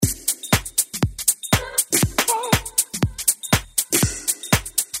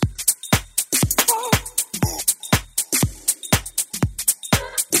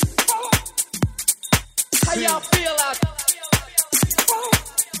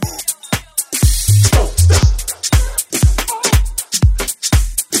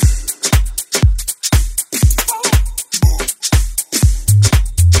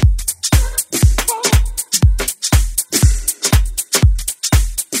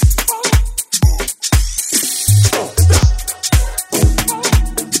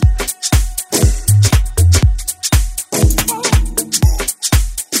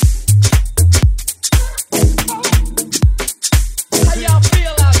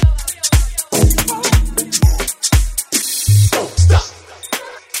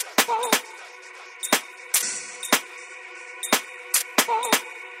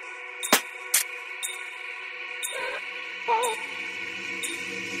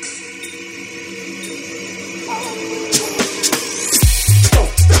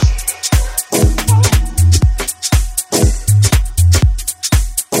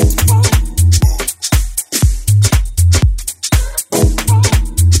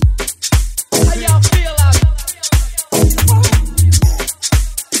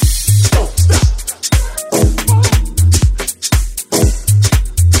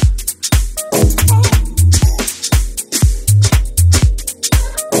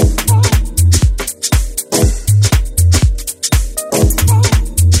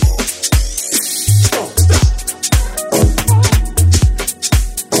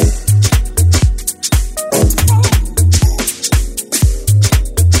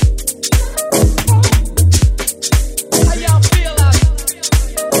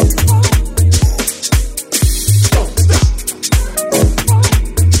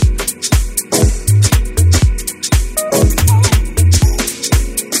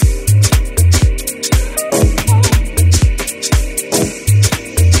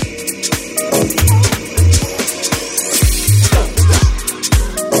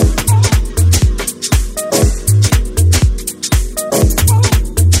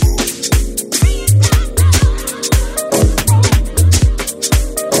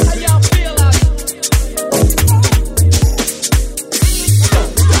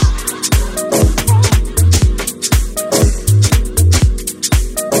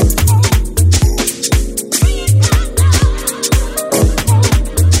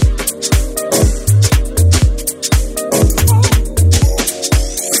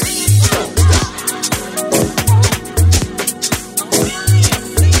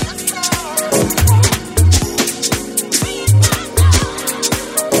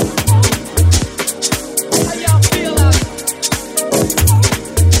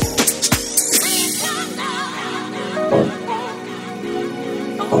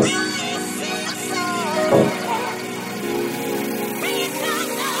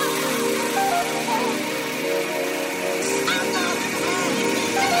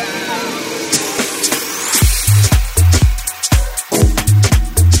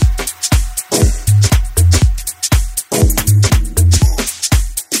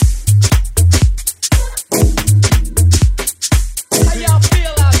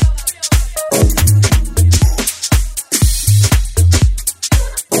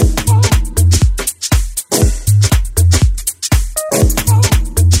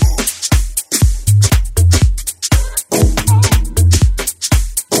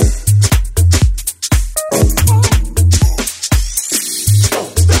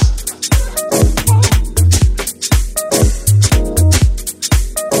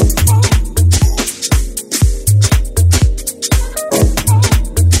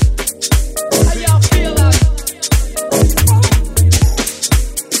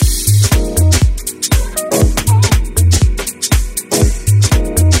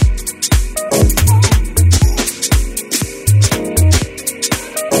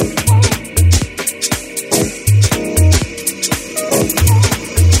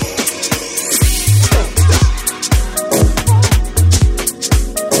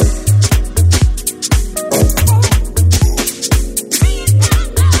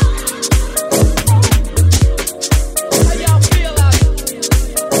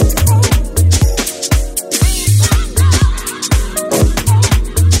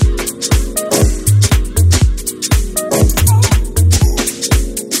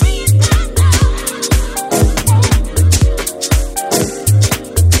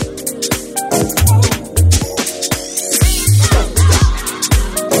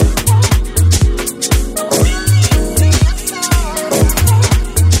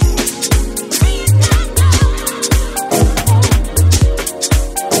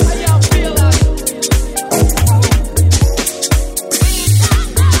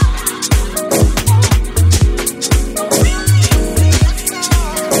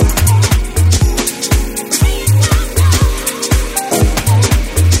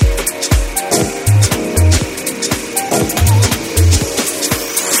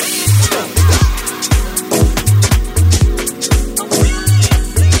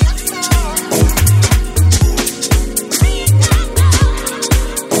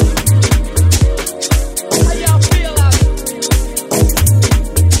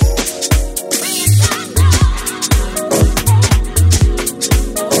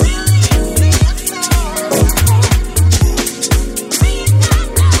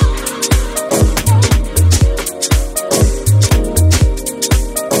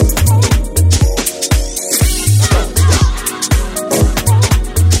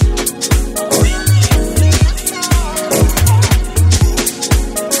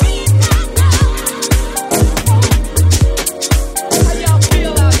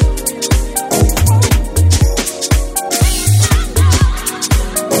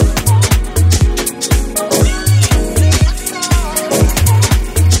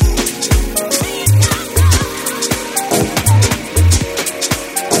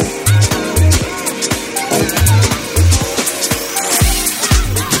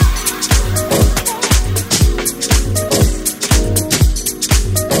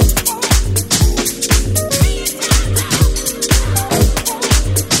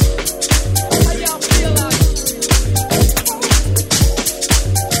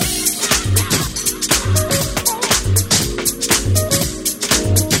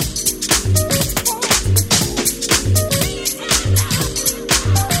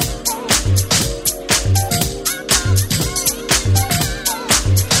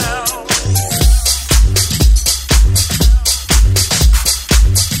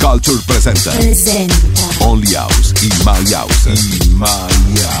Culture presenta Only House in My House. In My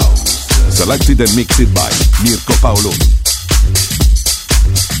House. Selected and mixed by Mirko Paoloni.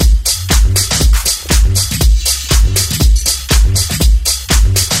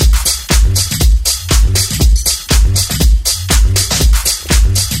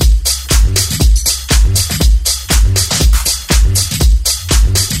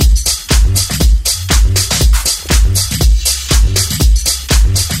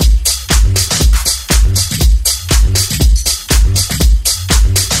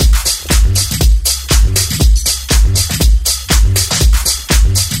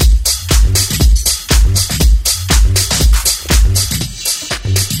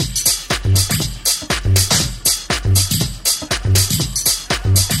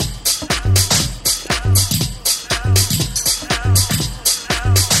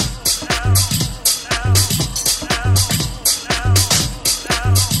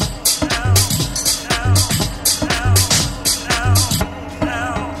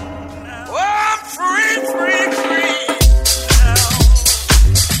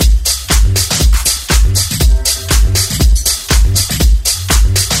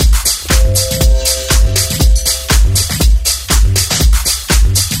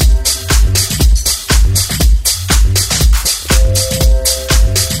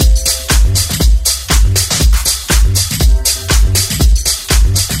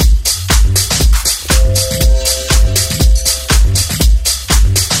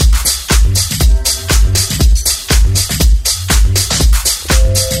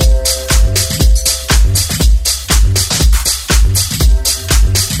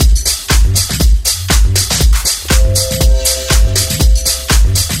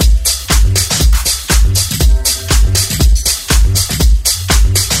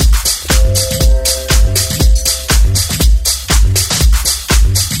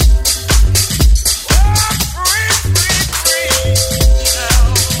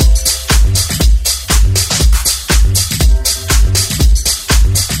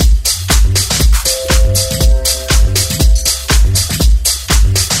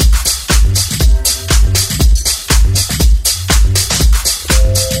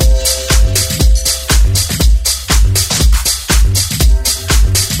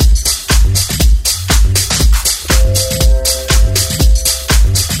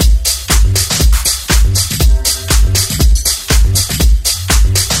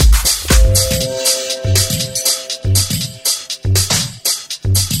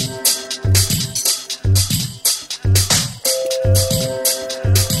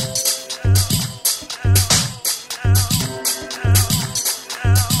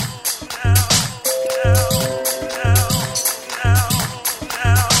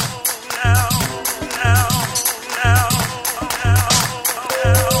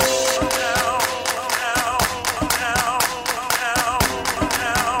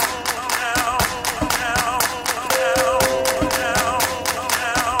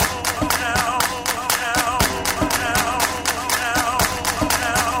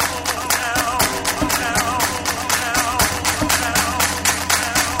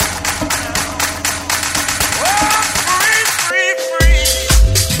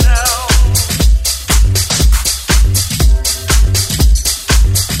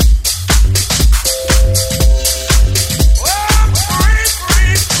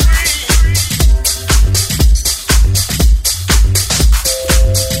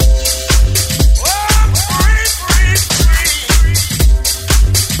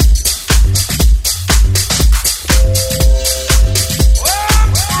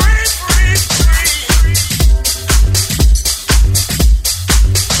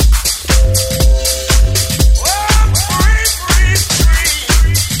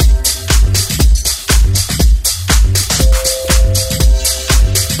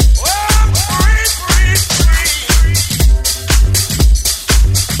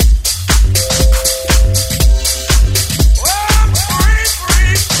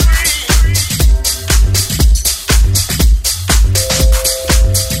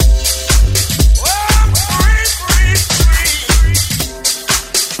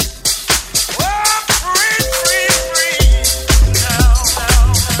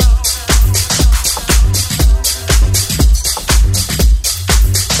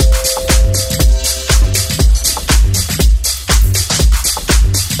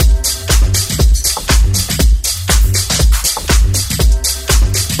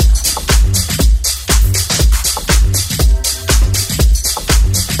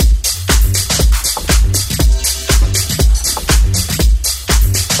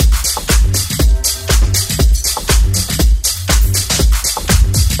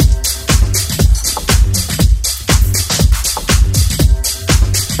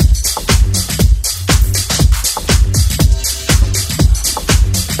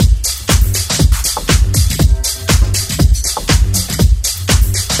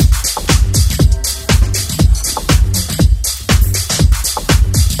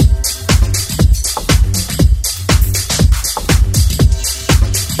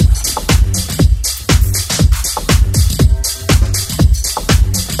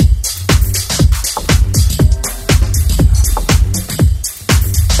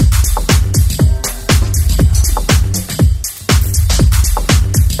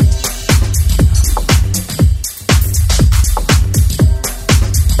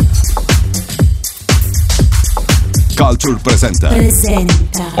 Culture presenta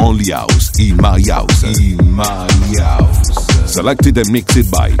Only House in My House. Selected and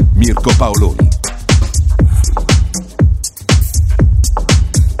mixed by Mirko Paoloni.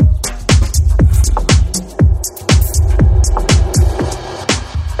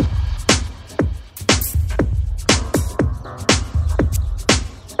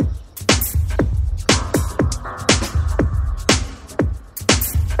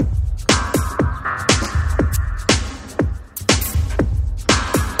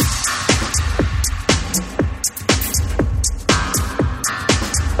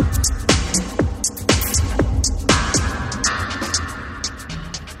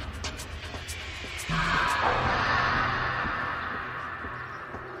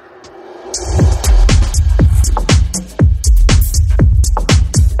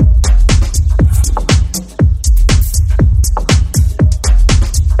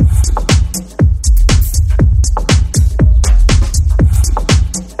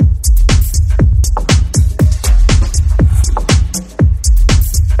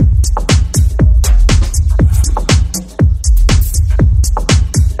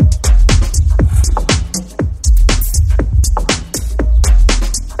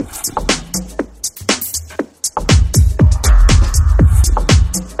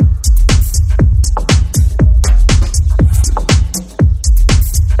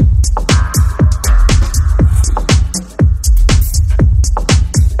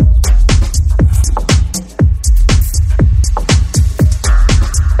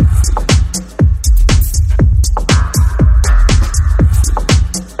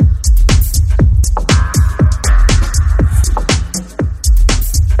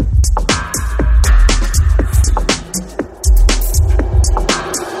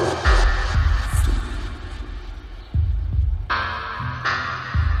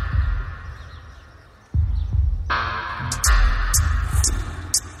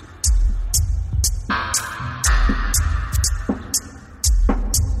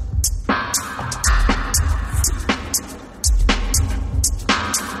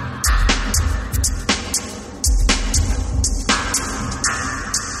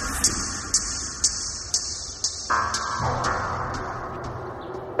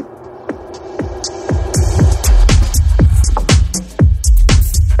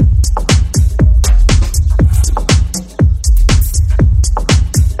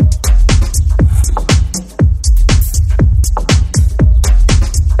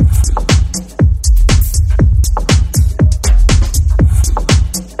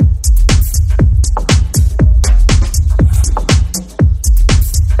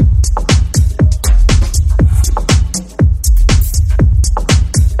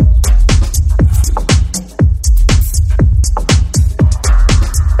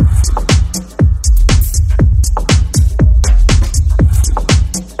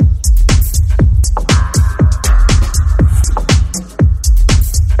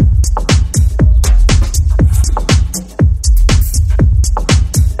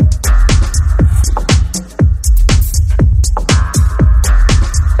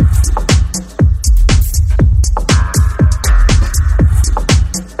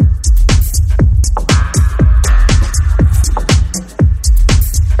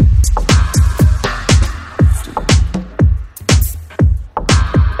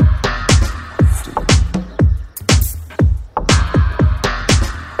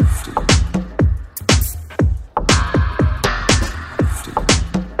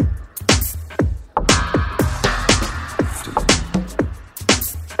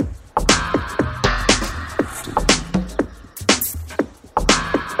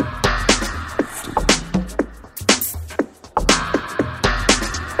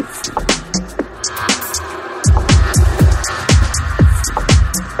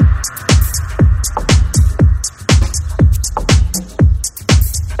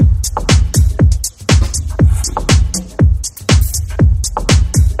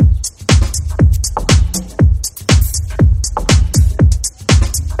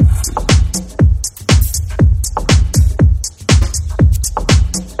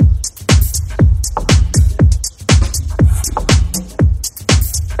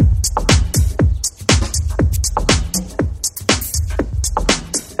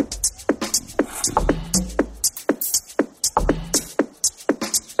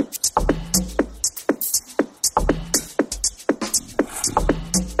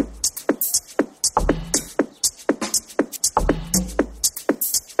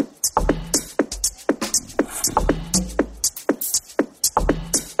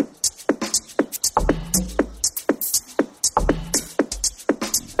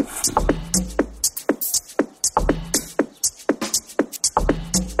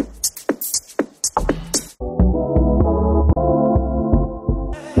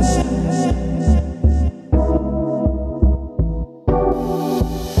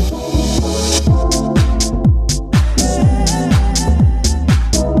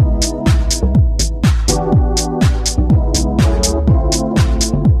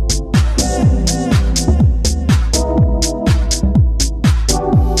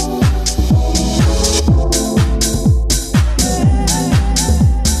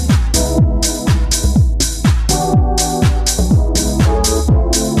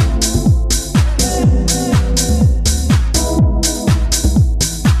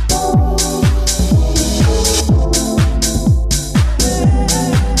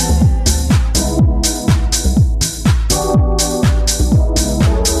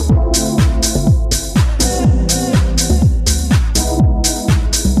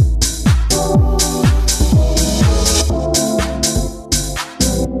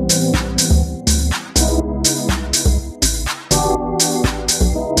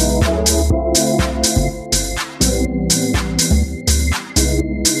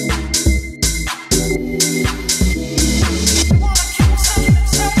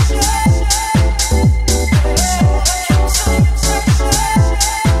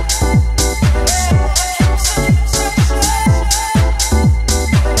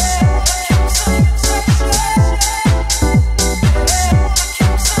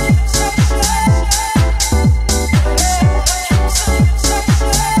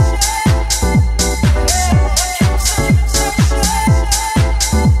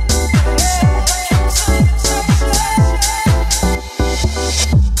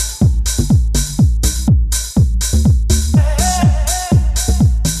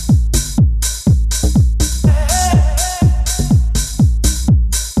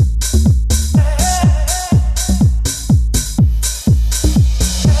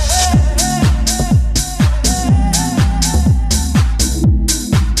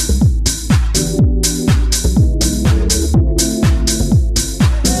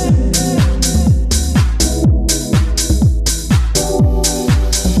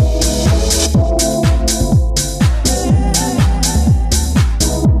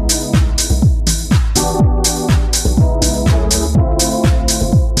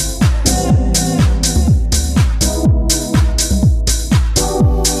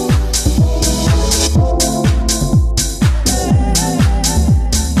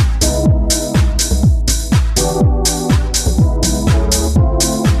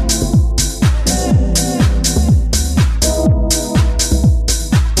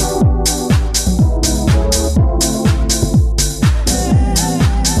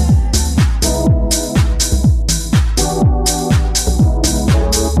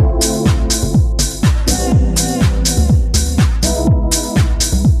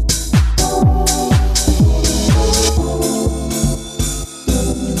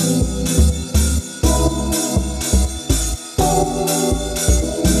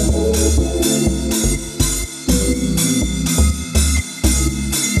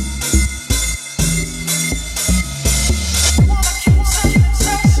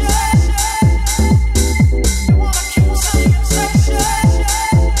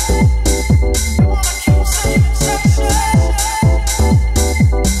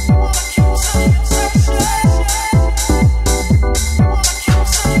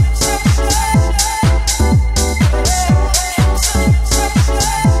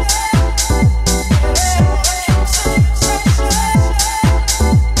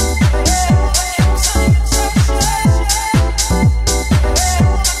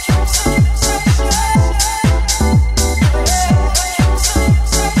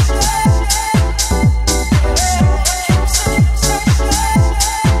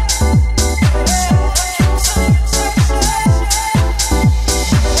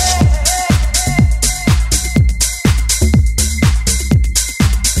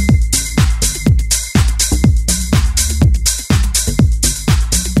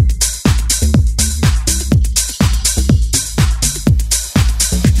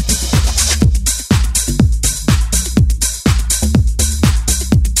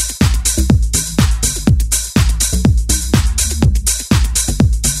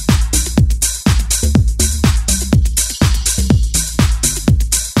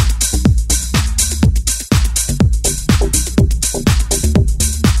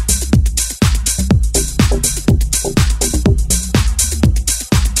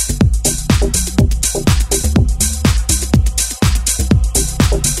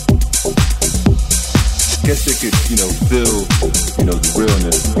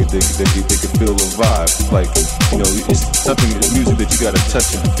 realness. They can feel the vibe. Like, you know, it's something, it's music that you gotta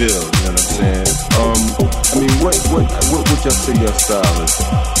touch and feel. You know what I'm saying? I mean, what would y'all say your style is?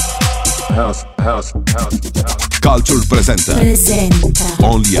 House. Culture presenta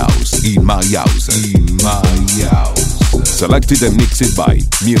Only House in My House. Selected and mixed by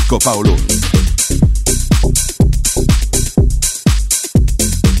Mirko Paoloni.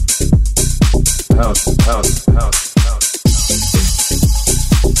 House.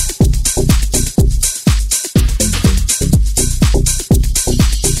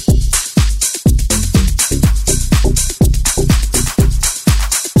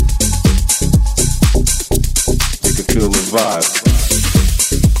 You can feel the vibe.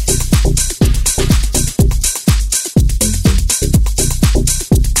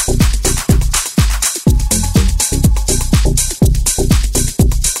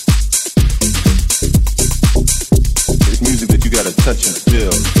 Touch and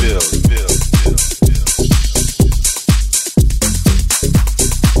feel.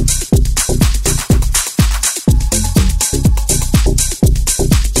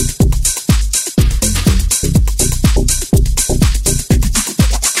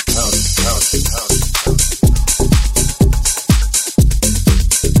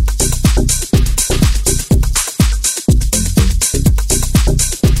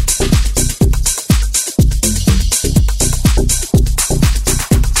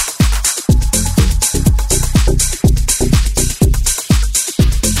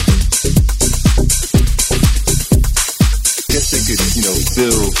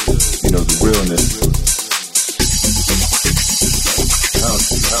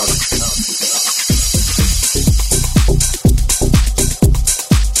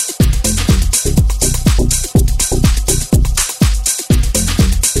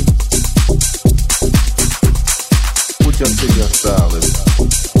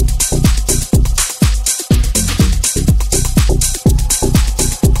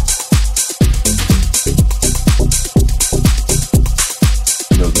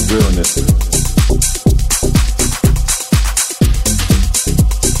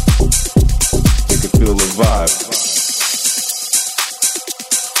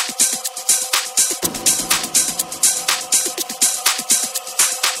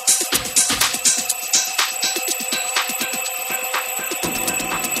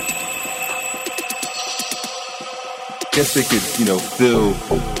 Guess they could, you know, feel,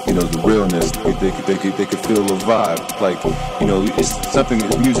 you know, the realness. They could feel the vibe. Like, you know, it's something,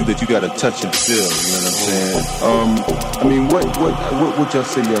 it's music that you gotta touch and feel. You know what I'm saying? I mean, what would y'all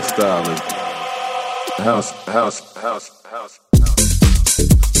say your style is? House.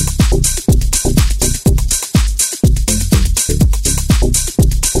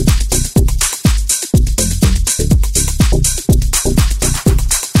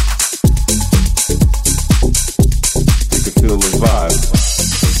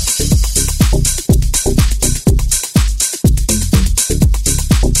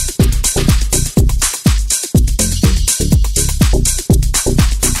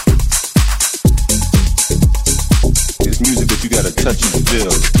 Touch and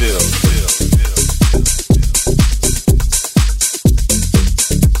feel.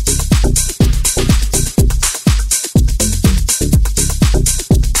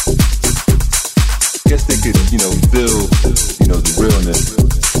 Guess they could, you know, feel, you know, the realness.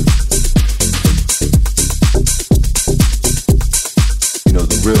 You know,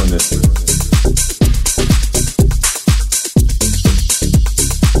 the realness.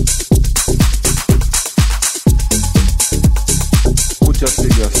 Y'all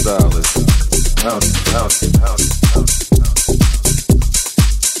see your style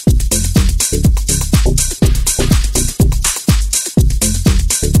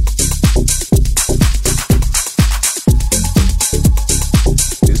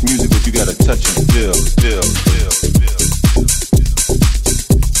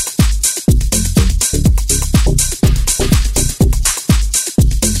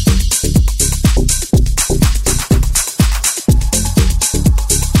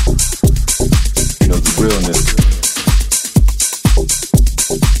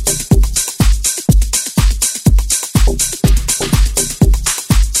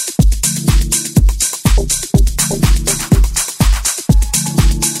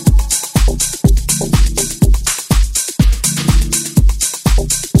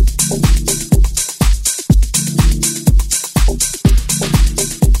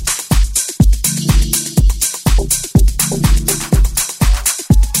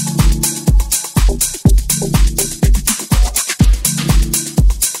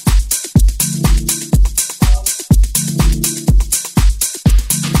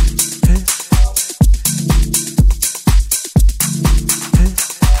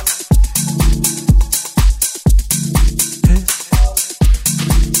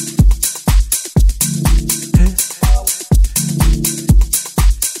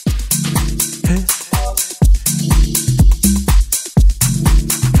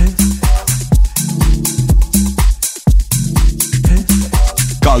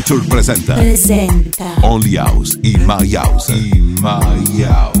Culture presenta Only House in My House. In My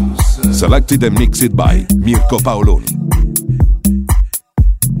House. Selected and mixed by Mirko Paoloni.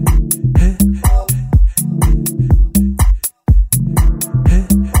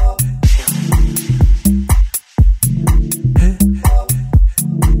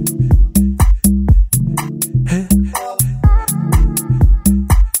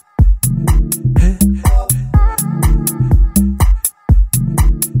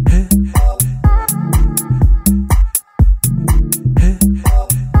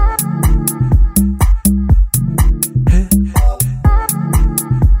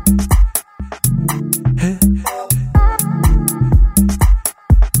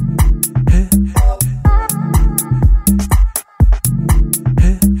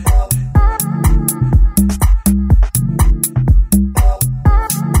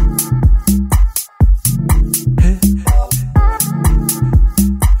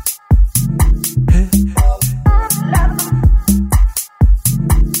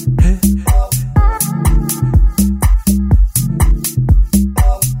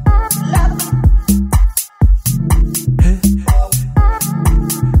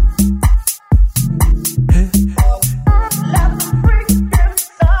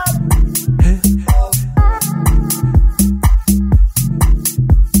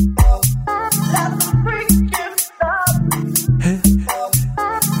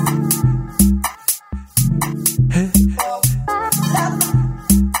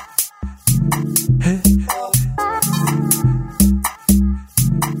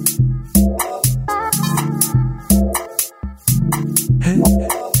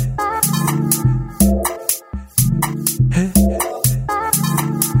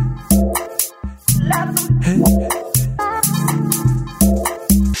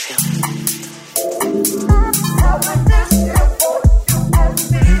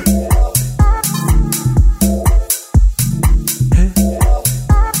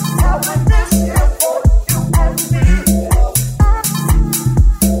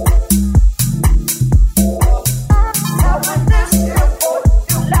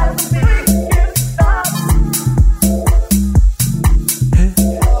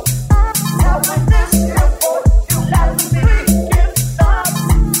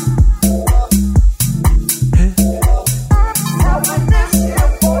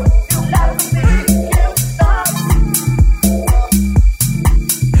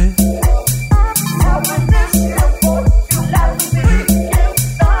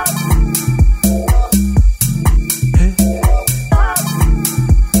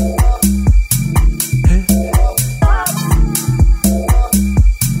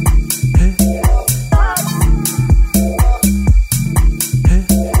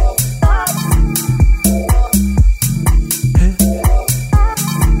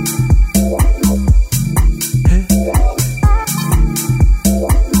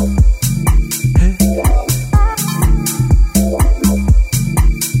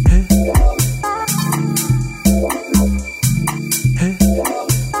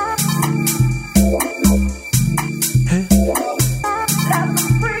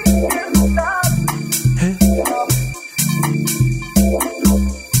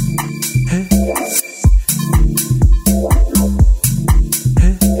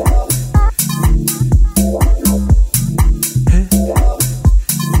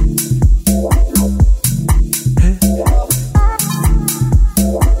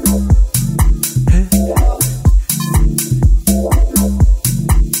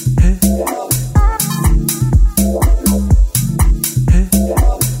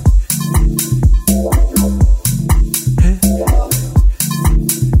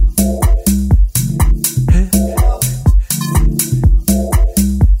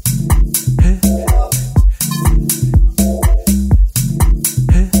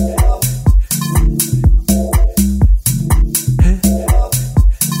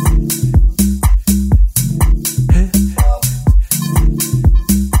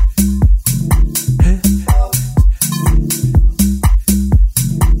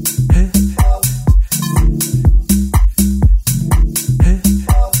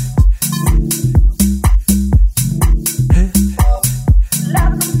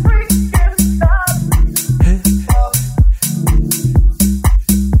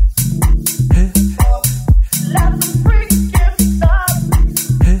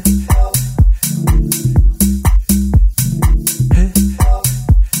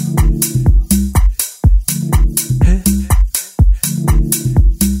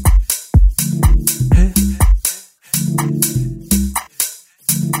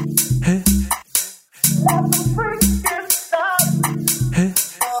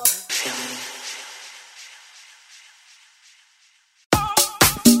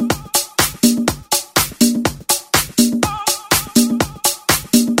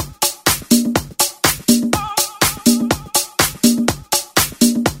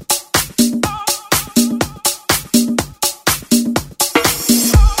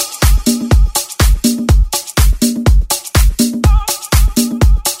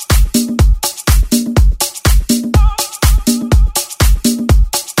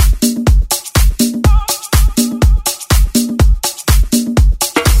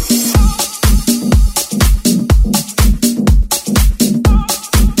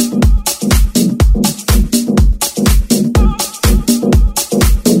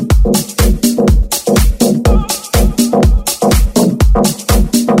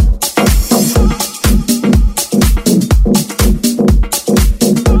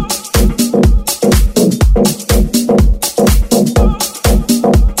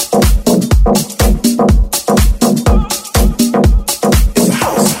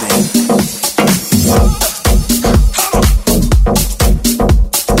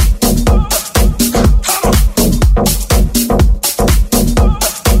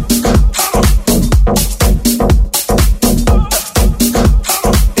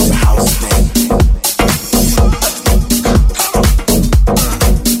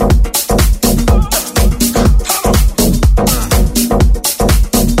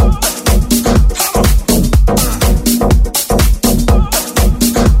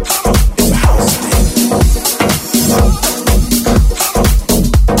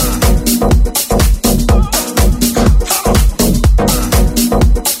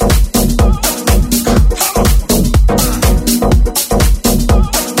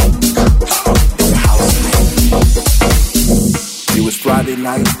 Friday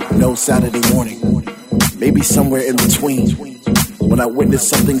night, no Saturday morning. Maybe somewhere in between, when I witnessed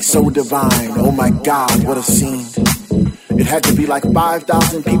something so divine. Oh my God, what a scene. It had to be like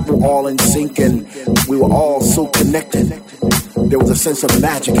 5,000 people all in sync, and we were all so connected. There was a sense of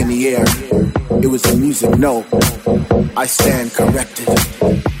magic in the air. It was the music, no, I stand corrected.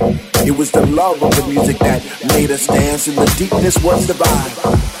 It was the love of the music that made us dance, and the deepness was the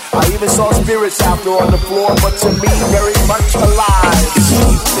vibe. I even saw spirits after on the floor, but to me, very much alive. It's a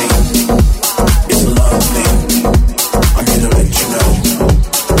deep thing. It's a love thing. I'm here to let you know.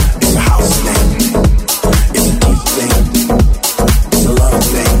 It's a house thing. It's a deep thing. It's a love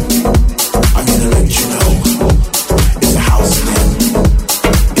thing. I'm here to let you know. It's a house thing.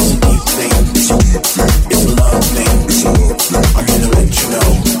 It's a deep thing. It's a deep thing. It's a love thing. It's a love thing. I'm here to let you know.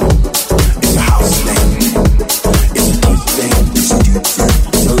 It's a house thing. It's a deep thing. It's a deep thing.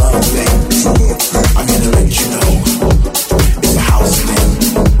 It's a love thing. It's a love thing. I'm here to let you know. It's a house thing.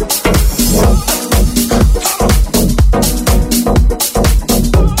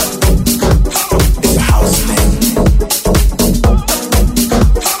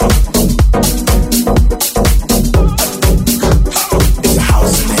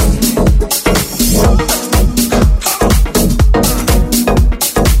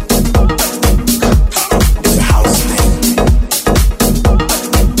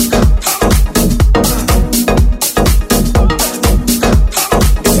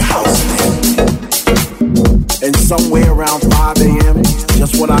 Somewhere around 5 a.m.,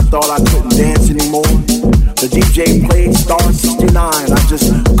 just when I thought I couldn't dance anymore, the DJ played Star 69. I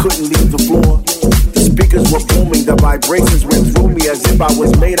just couldn't leave the floor. The speakers were booming, the vibrations went through me as if I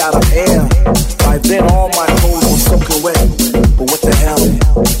was made out of air. By then all my clothes were soaking wet, but what the hell,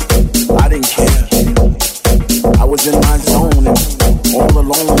 I didn't care. I was in my zone and all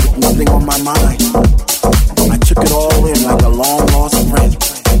alone with nothing on my mind. I took it all in like a long lost friend.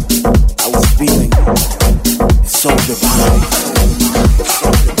 I was feeling so divine, so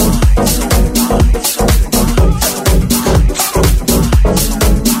divine, so divine, so divine, so divine, so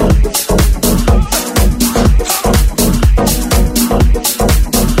divine,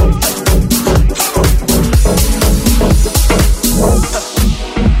 so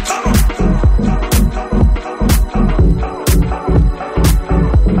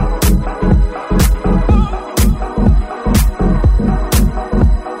divine, so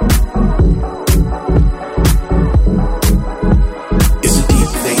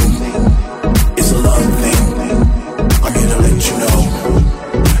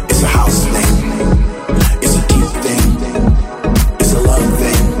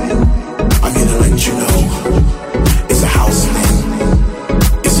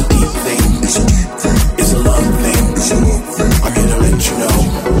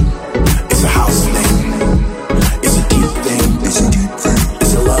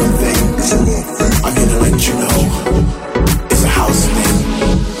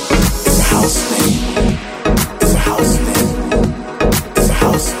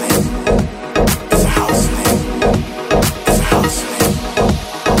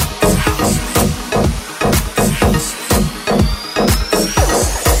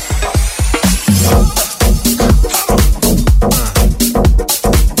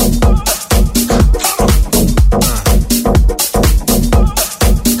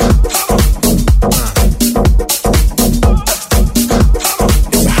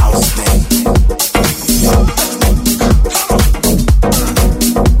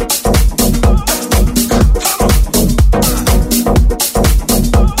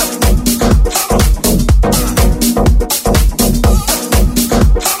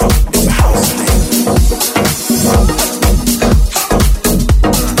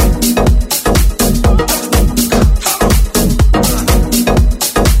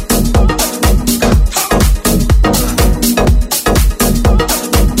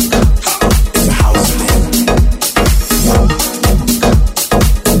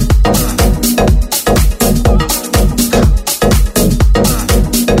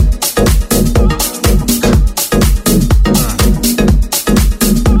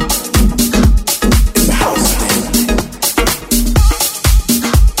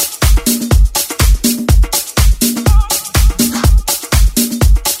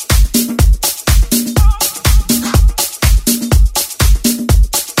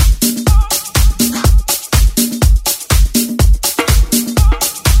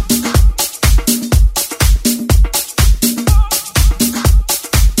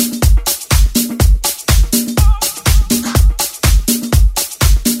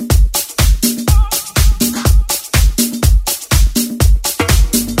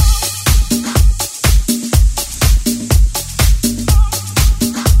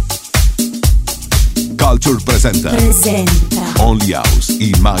presenta Only House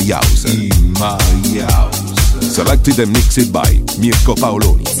in My House. In My House. Selected and mixed by Mirko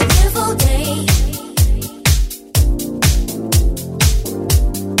Paoloni. It's a beautiful day.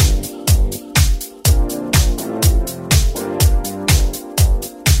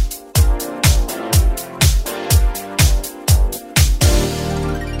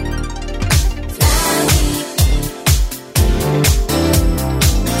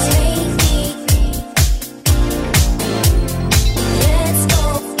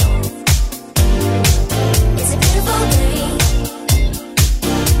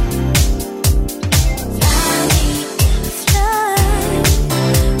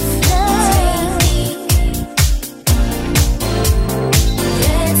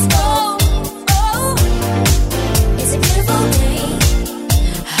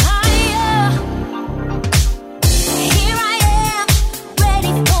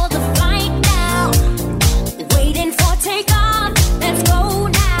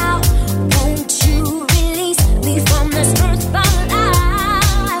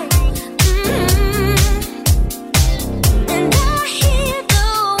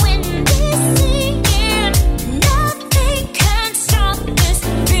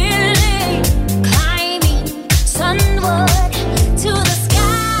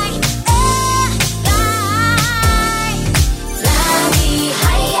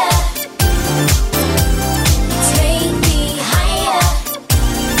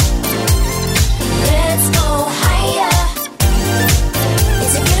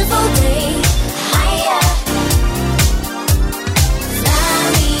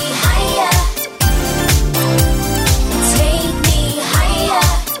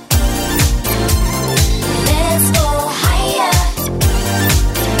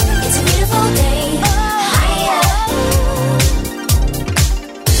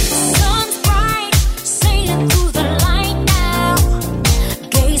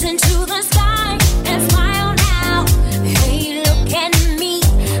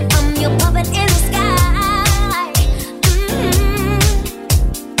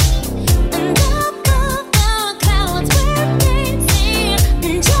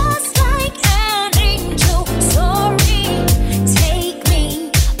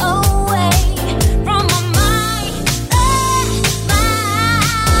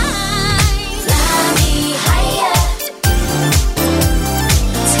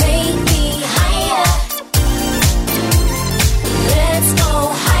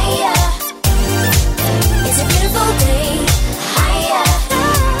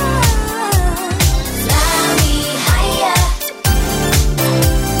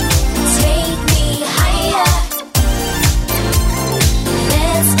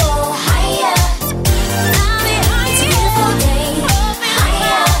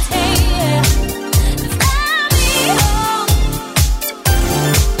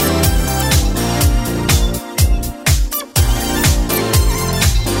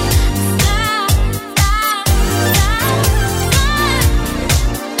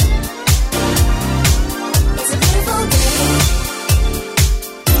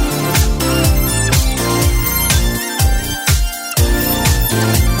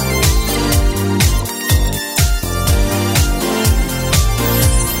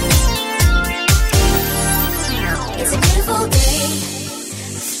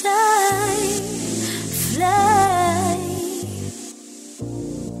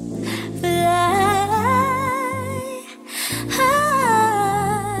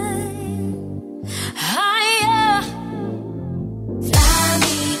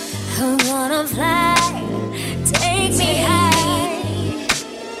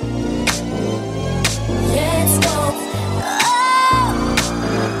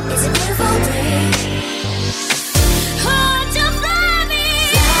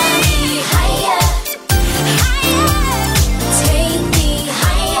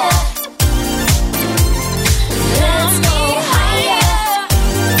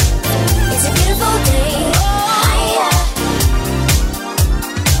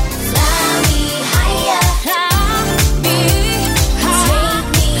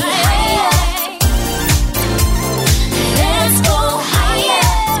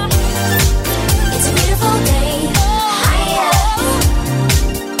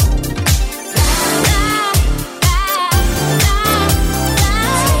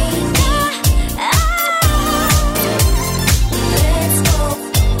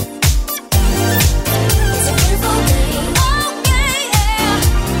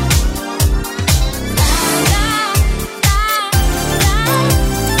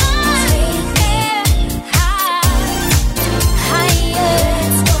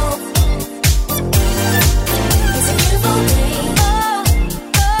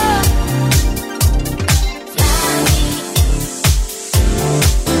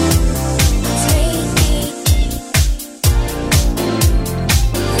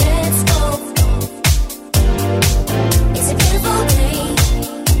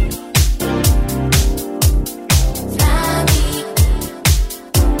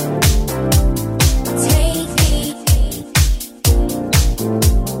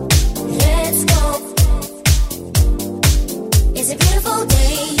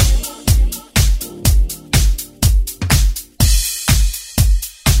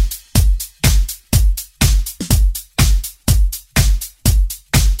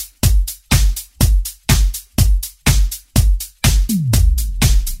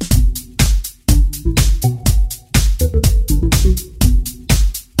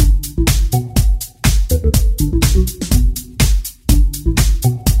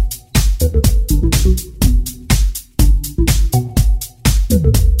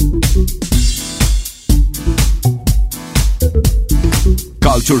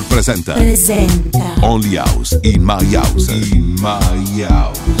 Culture presenta Only House in My House. In My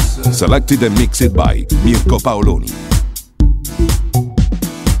House. Selected and mixed by Mirko Paoloni.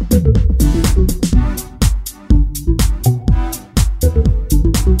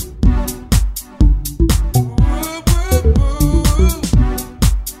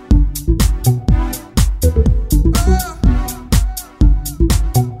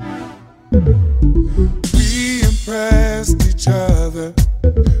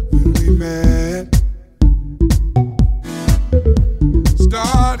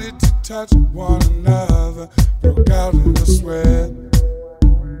 Touch one another, broke out in a sweat.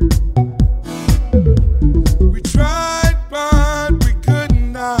 We tried, but we could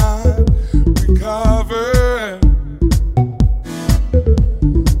not recover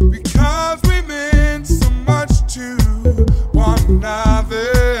because we meant so much to one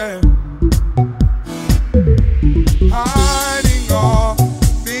another. Hiding all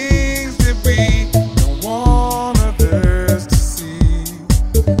things that we don't want others to see.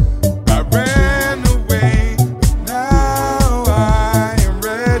 I ran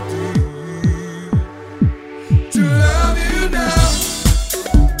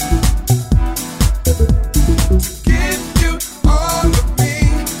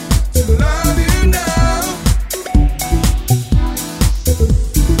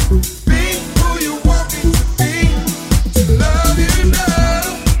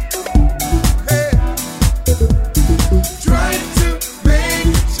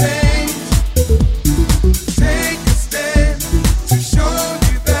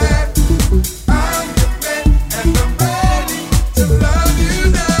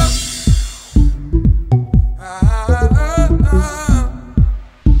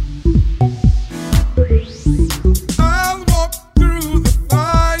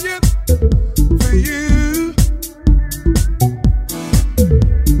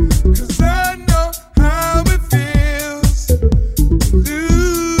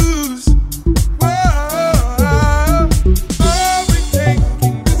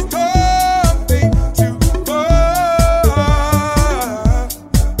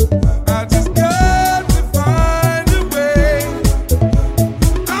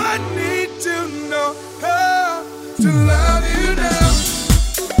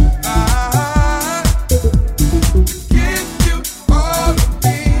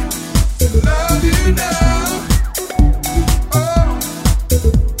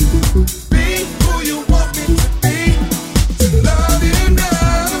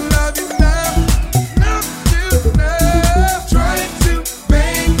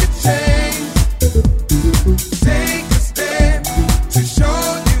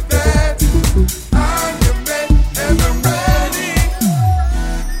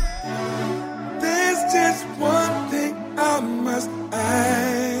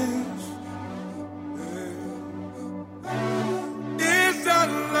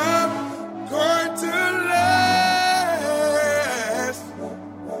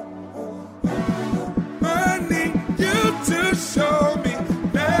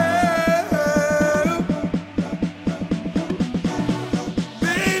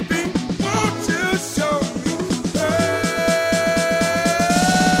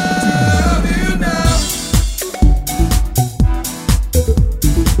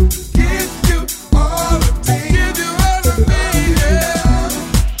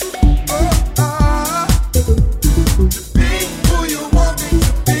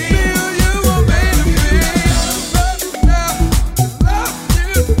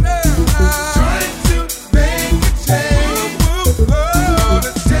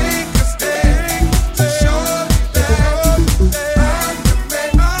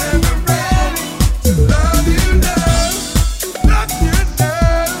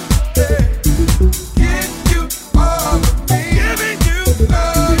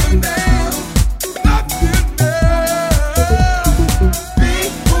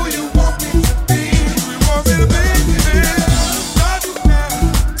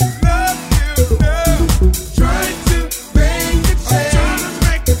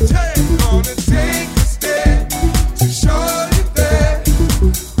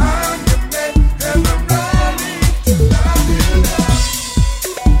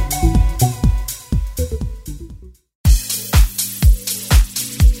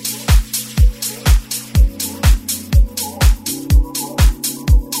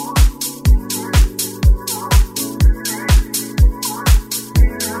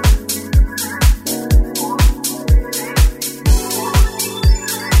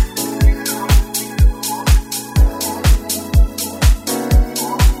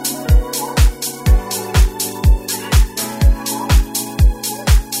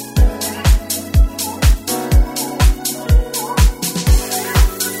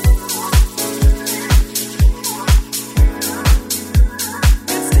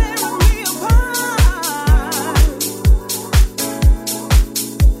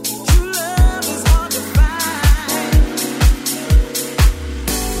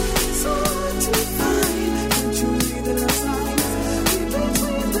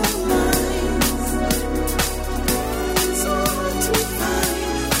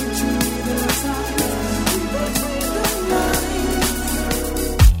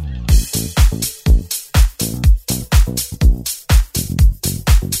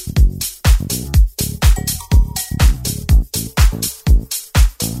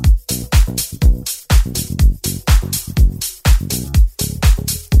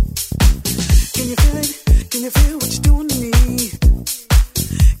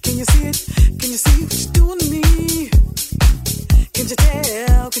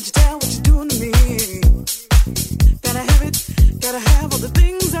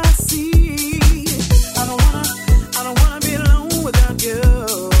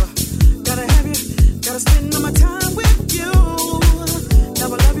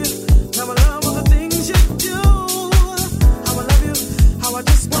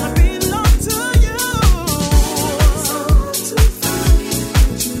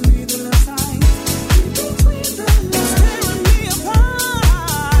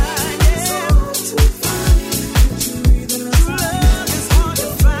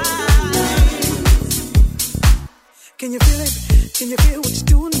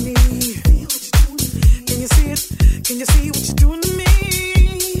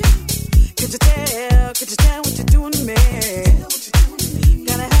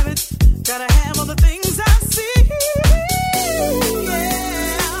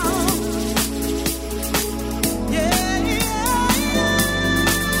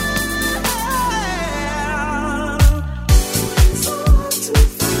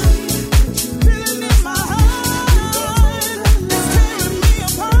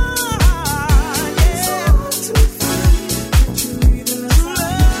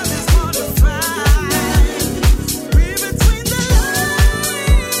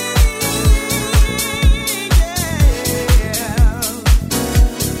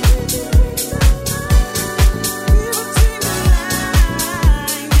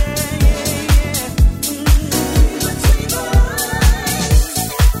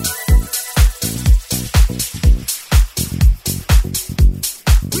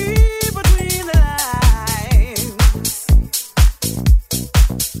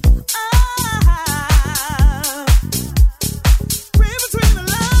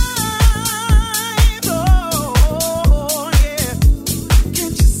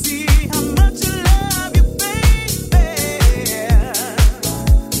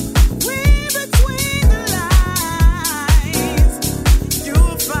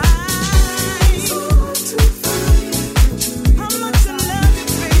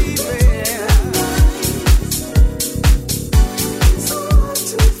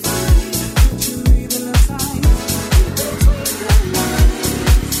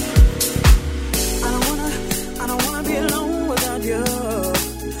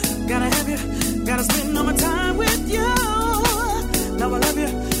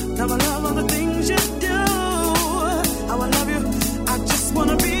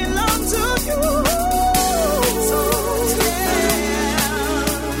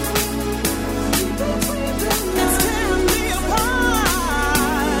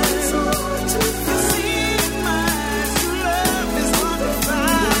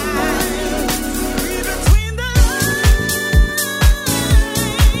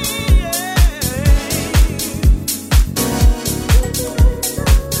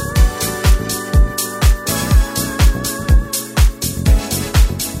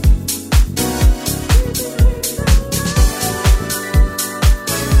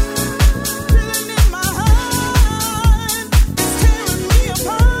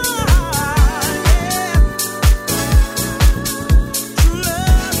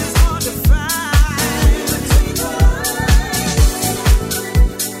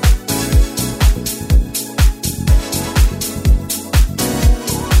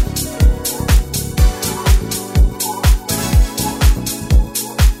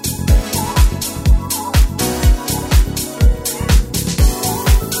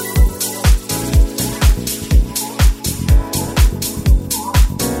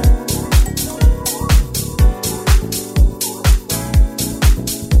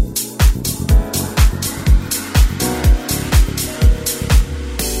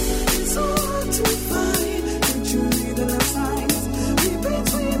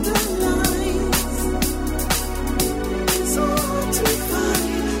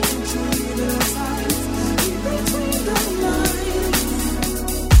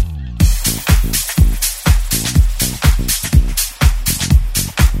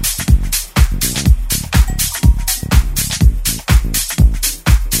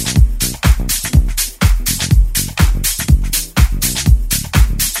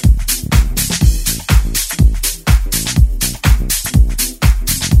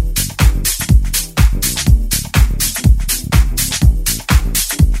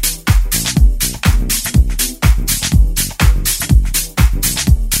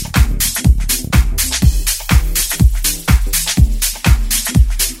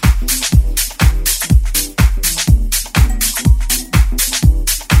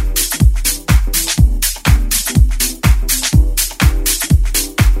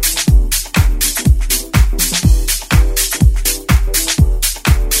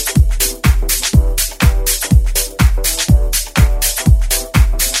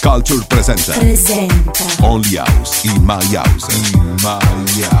Culture presenta Only House in My House. In My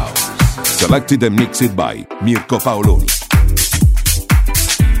House. Selected and mixed by Mirko Paoloni.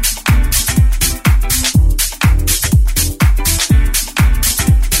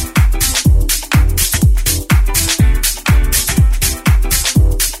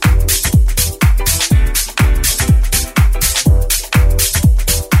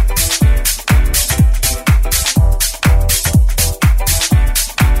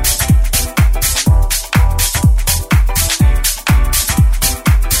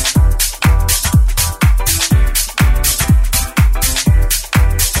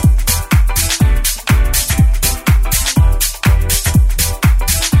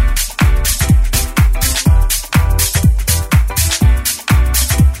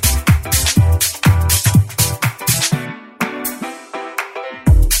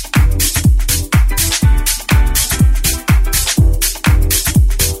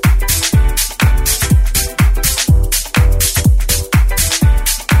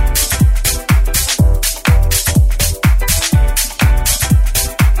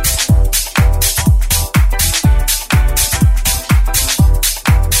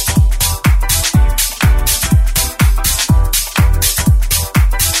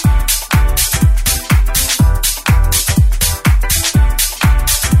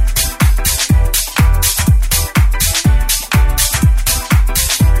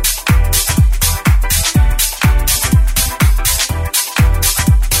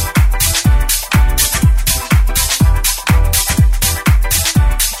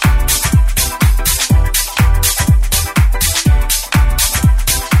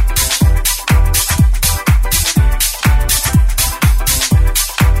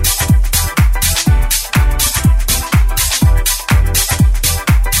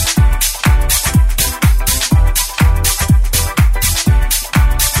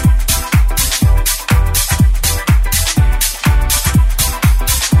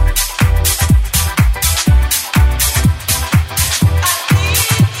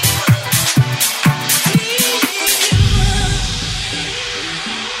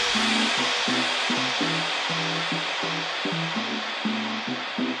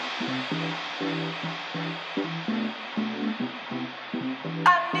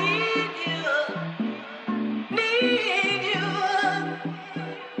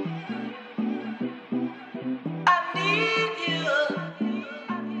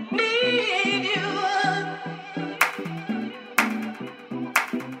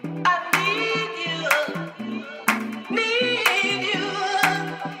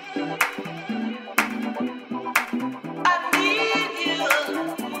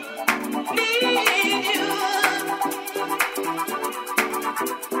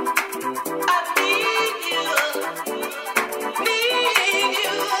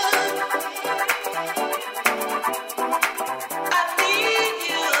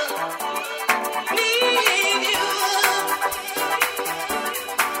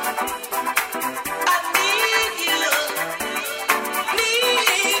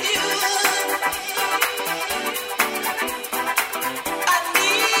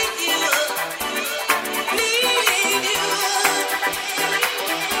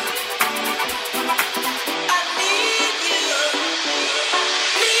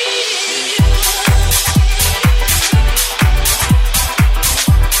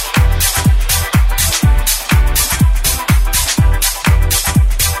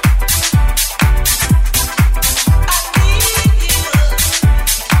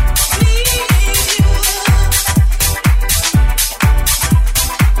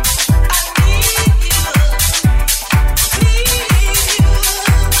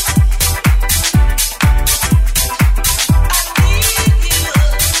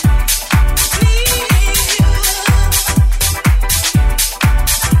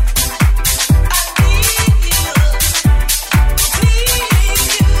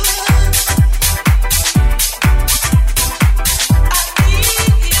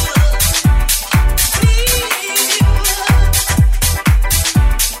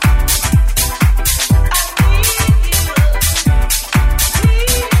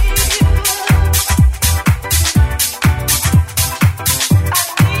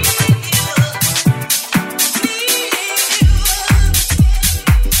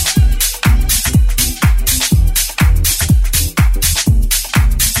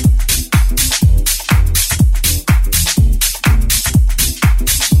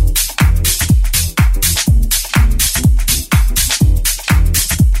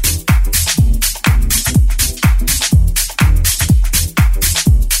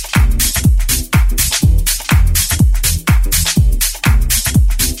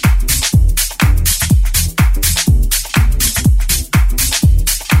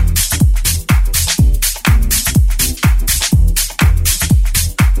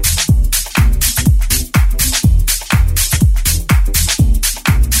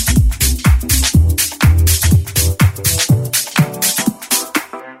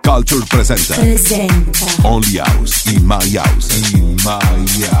 Culture presenta Only House in My House. In My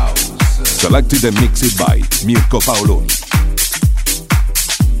House. Selected and mixed by Mirko Paoloni.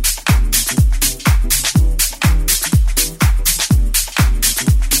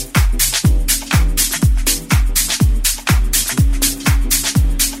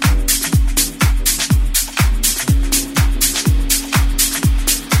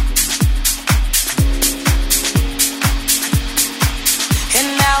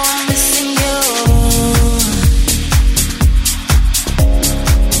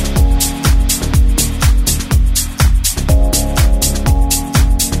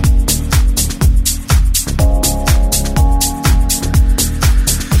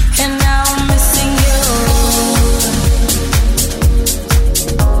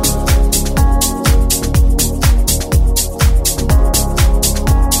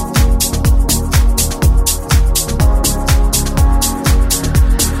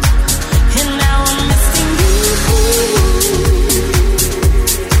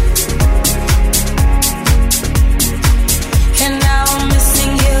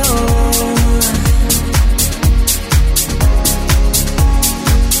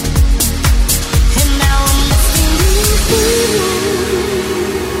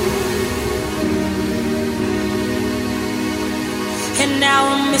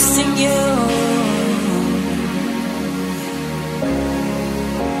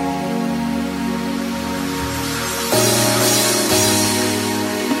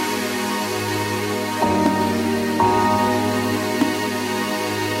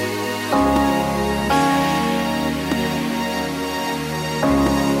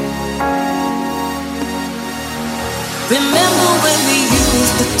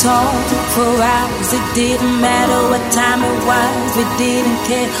 Talk for hours, it didn't matter what time it was, we didn't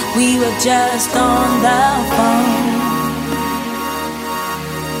care, we were just on the phone.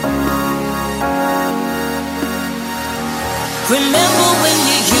 Remember when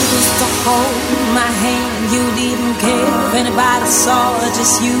you used to hold my hand, you didn't care if anybody saw,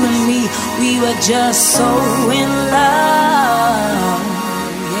 just you and me, we were just so in love,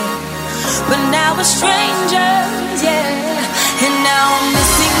 yeah. But now we're strangers, yeah. And now I'm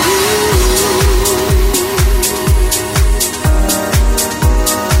missing you.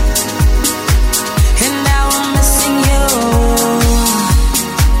 And now I'm missing you.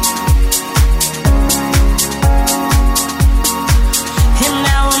 And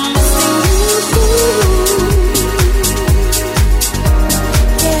now I'm missing you.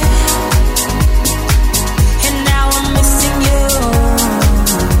 Yeah. And now I'm missing you.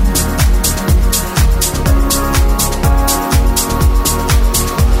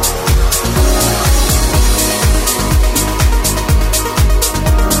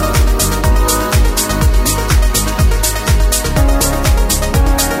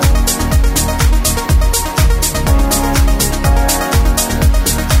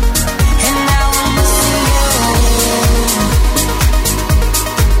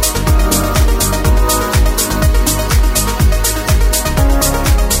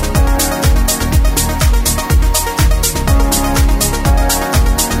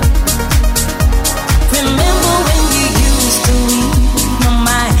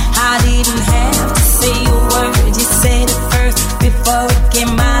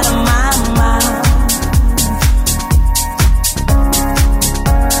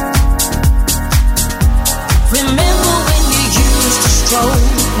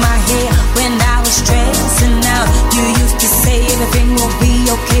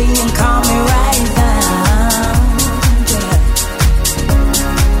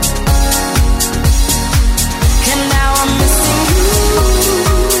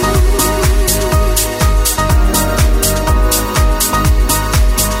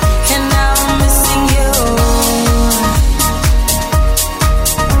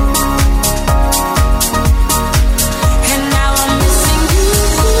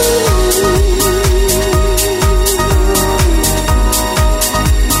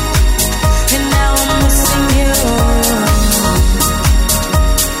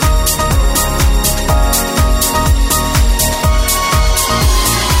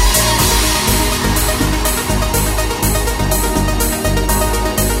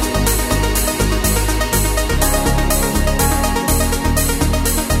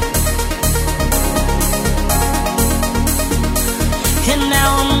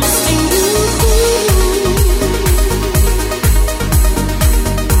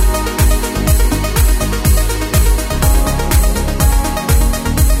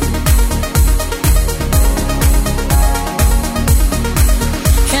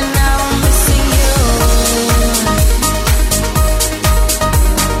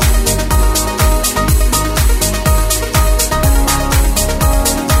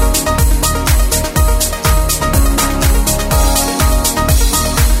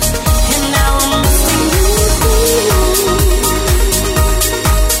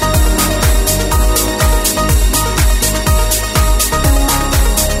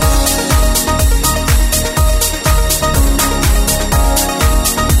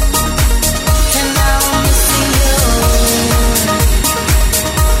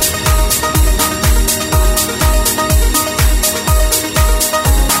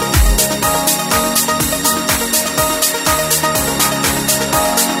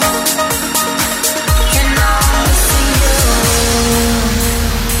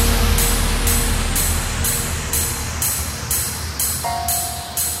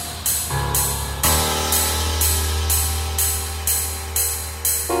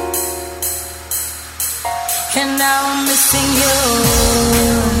 and now I'm missing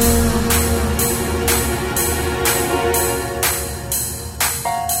you.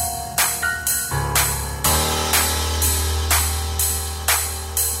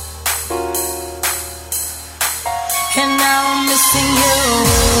 And now I'm missing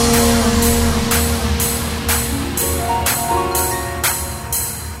you.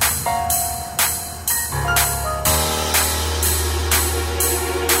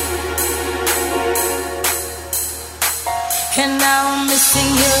 And now I'm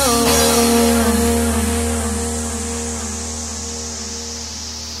missing you.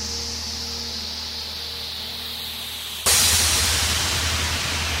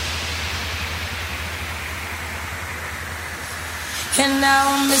 And now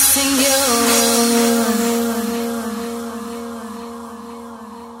I'm missing you.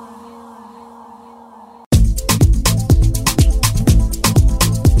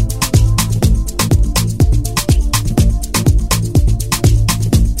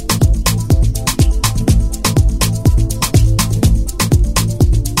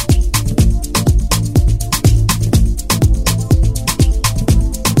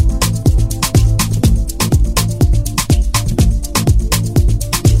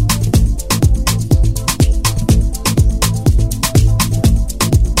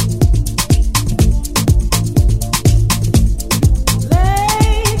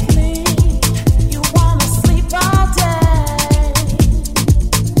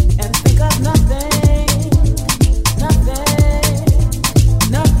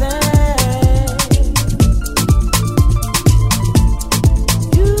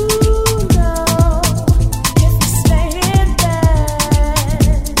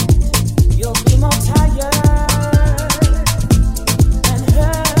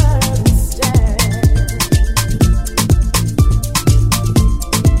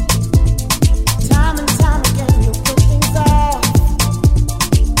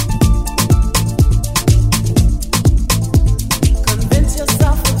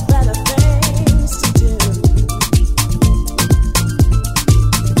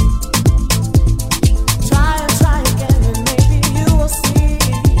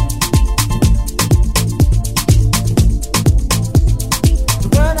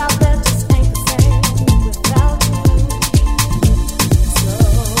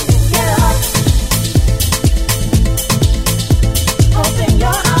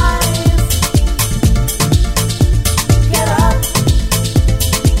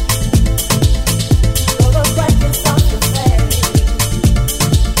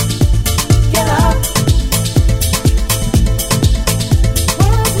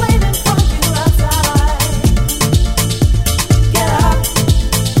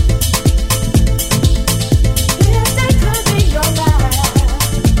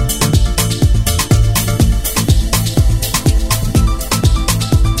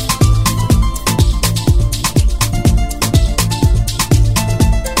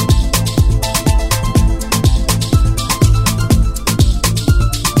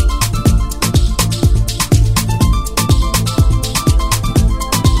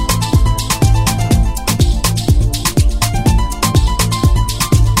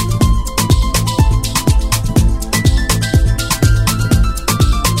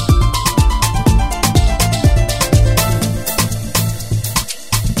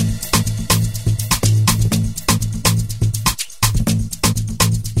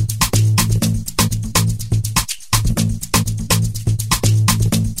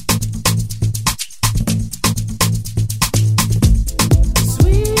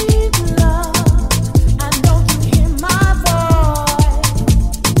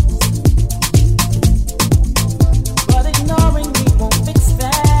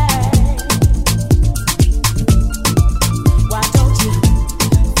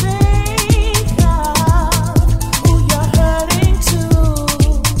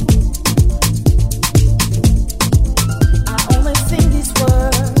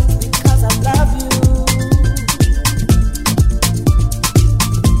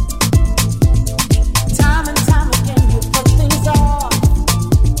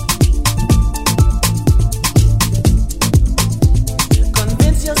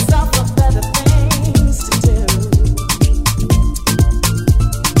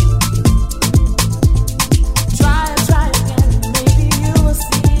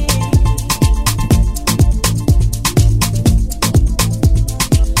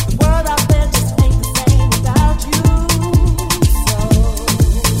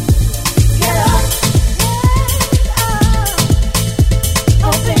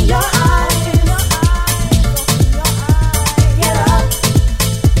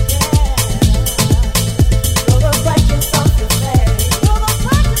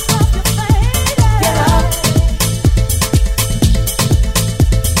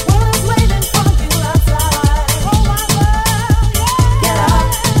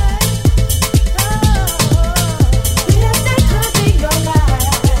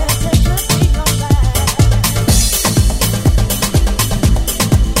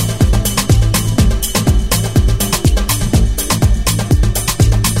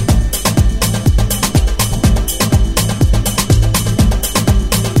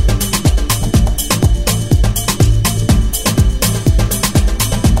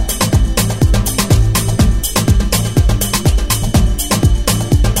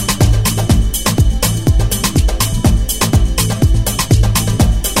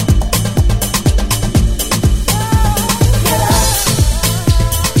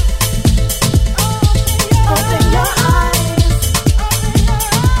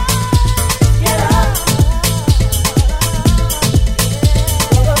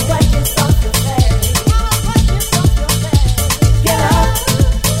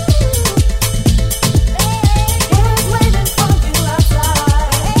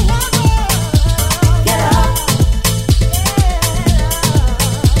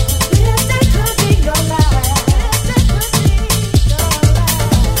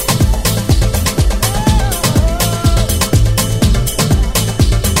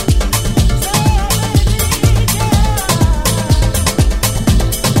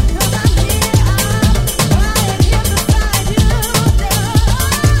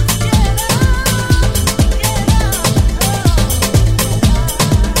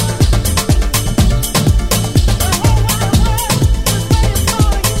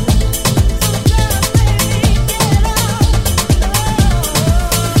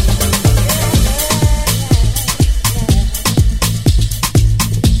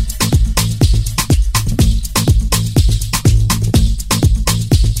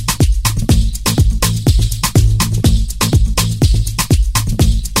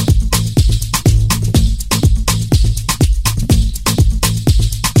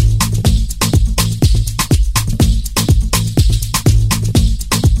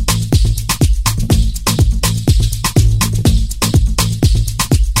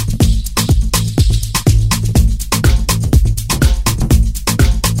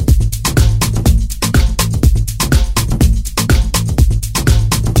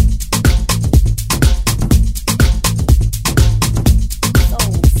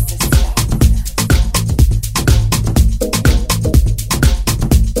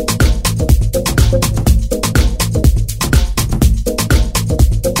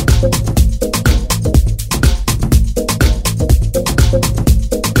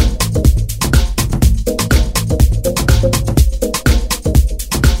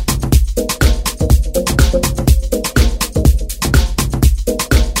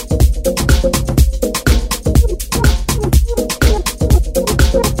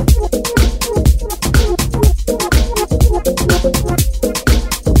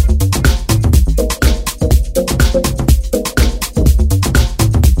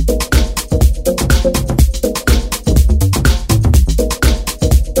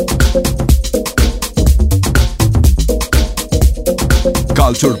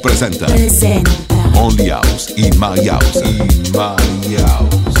 Culture presenta Only House in My House. In My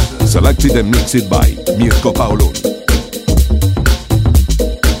House. Selected and mixed by Mirko Paoloni.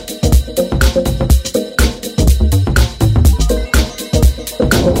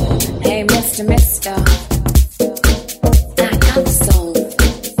 Hey, Mister, I got the soul.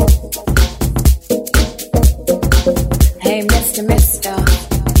 Hey, Mister,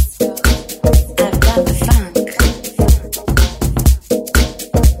 I've got the funk.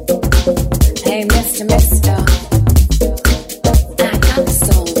 Hey, Mister, I got the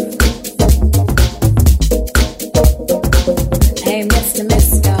soul. Hey, Mister,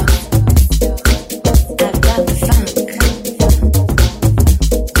 I've got the funk.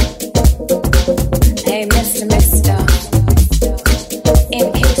 Hey, Mister, in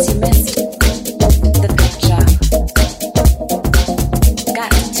case you missed the picture,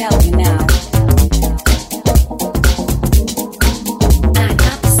 got to tell you now, I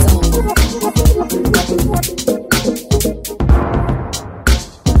got the soul.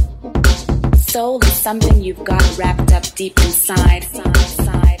 Soul is something you've got wrapped up deep inside.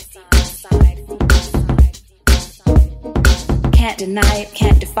 Can't deny it,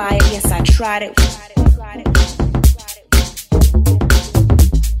 can't defy it. Yes, I tried it.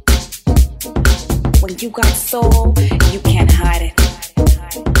 When you got soul, you can't hide it.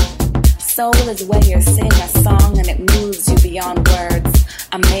 Soul is when you're singing a song and it moves you beyond words.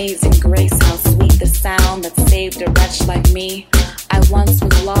 Amazing grace, how sweet the sound that saved a wretch like me. I once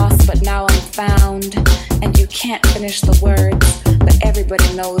was lost, but now I'm found. And you can't finish the words, but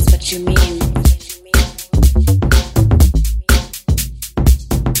everybody knows what you mean.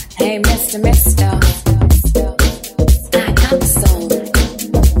 Hey, Mister, I got the soul.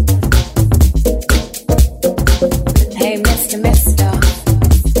 Hey, Mister,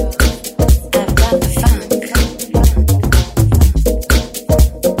 I've got the funk.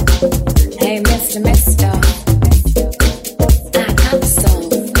 Hey, Mister, I got the soul.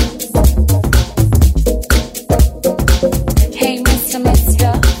 Hey,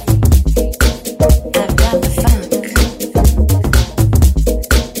 Mister, I've got the funk.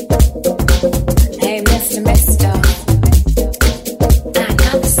 Hey, Mister, I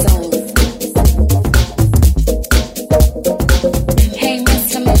got the soul. Hey,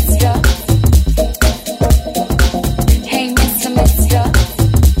 Mister, hey, Mister,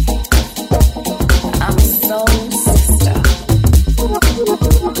 I'm a soul sister.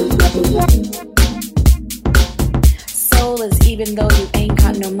 Soul is even though you ain't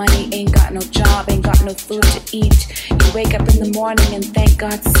got no money, ain't got no job, ain't got no food to eat. You wake up in the morning and thank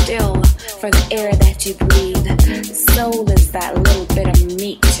God still for the air that you breathe. Soul is that little bit of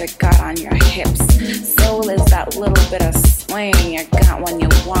meat you got on your hips. Soul is that little bit of swing you got when you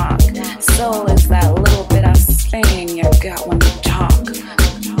walk. Soul is that little bit of swing you got when you talk.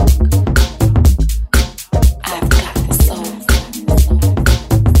 I've got the soul.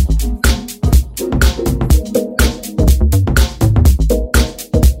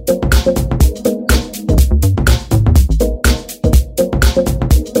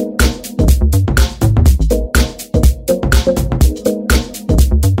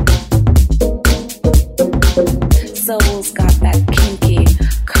 Soul's got that kinky,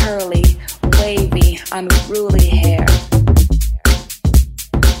 curly, wavy, unruly hair.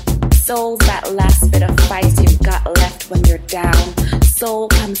 Soul's that last bit of fight you've got left when you're down. Soul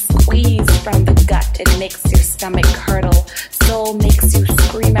comes squeezed from the gut, it makes your stomach curdle. Soul makes you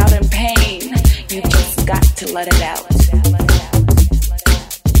scream out in pain. You just got to let it out.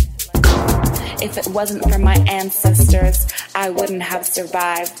 If it wasn't for my ancestors, I wouldn't have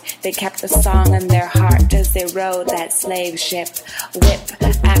survived. They kept the song in their heart as they rode that slave ship. Whip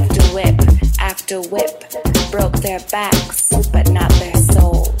after whip after whip broke their backs, but not their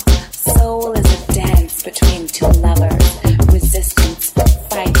soul. Soul is a dance between two lovers. Resistance,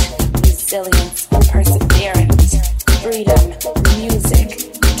 fight, resilience, perseverance, freedom,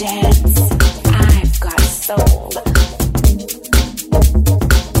 music, dance. I've got soul.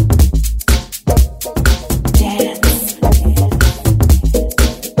 Dance.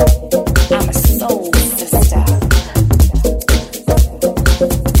 I'm a soul sister.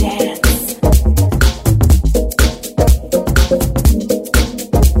 Dance.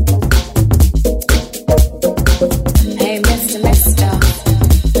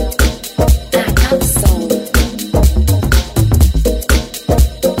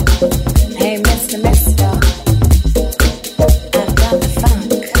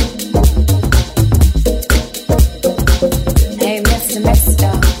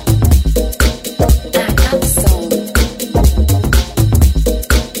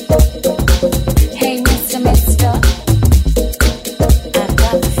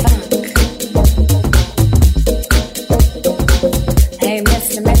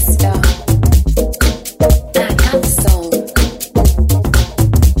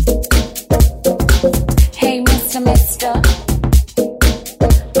 mister.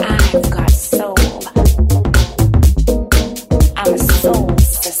 I've got soul. I'm a soul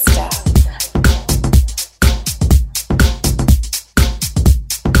sister.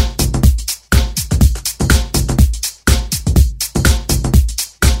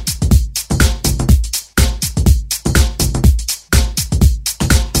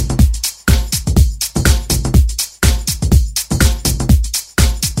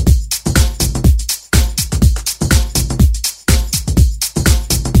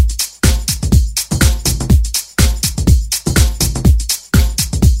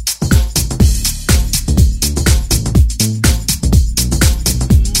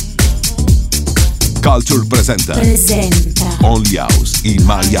 Culture presenta Only House in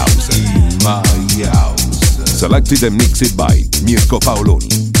My House. Selected and mixed by Mirko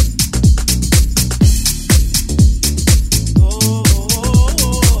Paoloni.